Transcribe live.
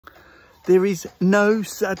there is no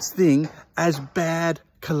such thing as bad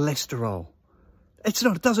cholesterol. It's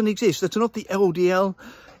not, it doesn't exist. It's not the LDL.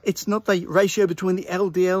 It's not the ratio between the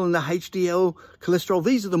LDL and the HDL cholesterol.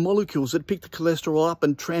 These are the molecules that pick the cholesterol up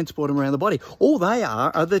and transport them around the body. All they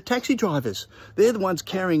are the taxi drivers. They're the ones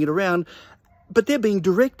carrying it around, but they're being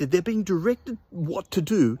directed. They're being directed what to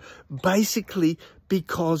do, basically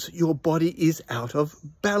because your body is out of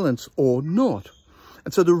balance or not.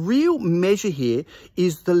 And so the real measure here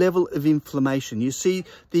is the level of inflammation. You see,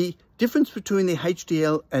 the difference between the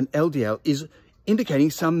HDL and LDL is indicating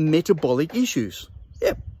some metabolic issues.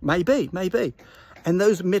 Yeah, maybe. And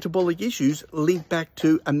those metabolic issues link back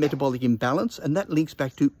to a metabolic imbalance, and that links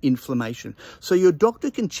back to inflammation. So your doctor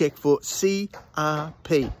can check for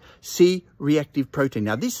CRP, C-reactive protein.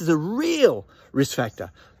 Now, this is a real risk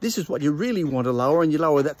factor. This is what you really want to lower, and you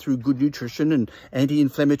lower that through good nutrition and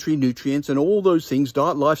anti-inflammatory nutrients and all those things,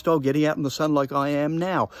 diet, lifestyle, getting out in the sun like I am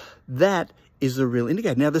now. That is the real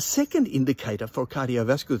indicator. Now, the second indicator for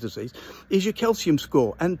cardiovascular disease is your calcium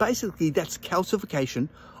score. And basically, that's calcification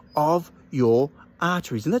of your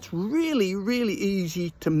arteries. And that's really, really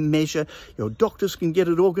easy to measure. Your doctors can get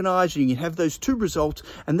it organized, and you can have those two results,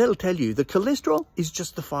 and that'll tell you. The cholesterol is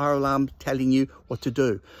just the fire alarm telling you what to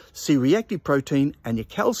do. C-reactive protein and your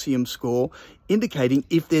calcium score indicating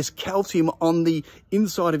if there's calcium on the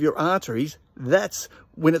inside of your arteries, that's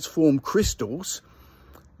when it's formed crystals.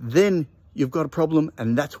 Then you've got a problem,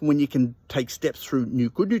 and that's when you can take steps through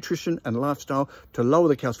good nutrition and lifestyle to lower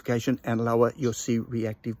the calcification and lower your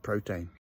C-reactive protein.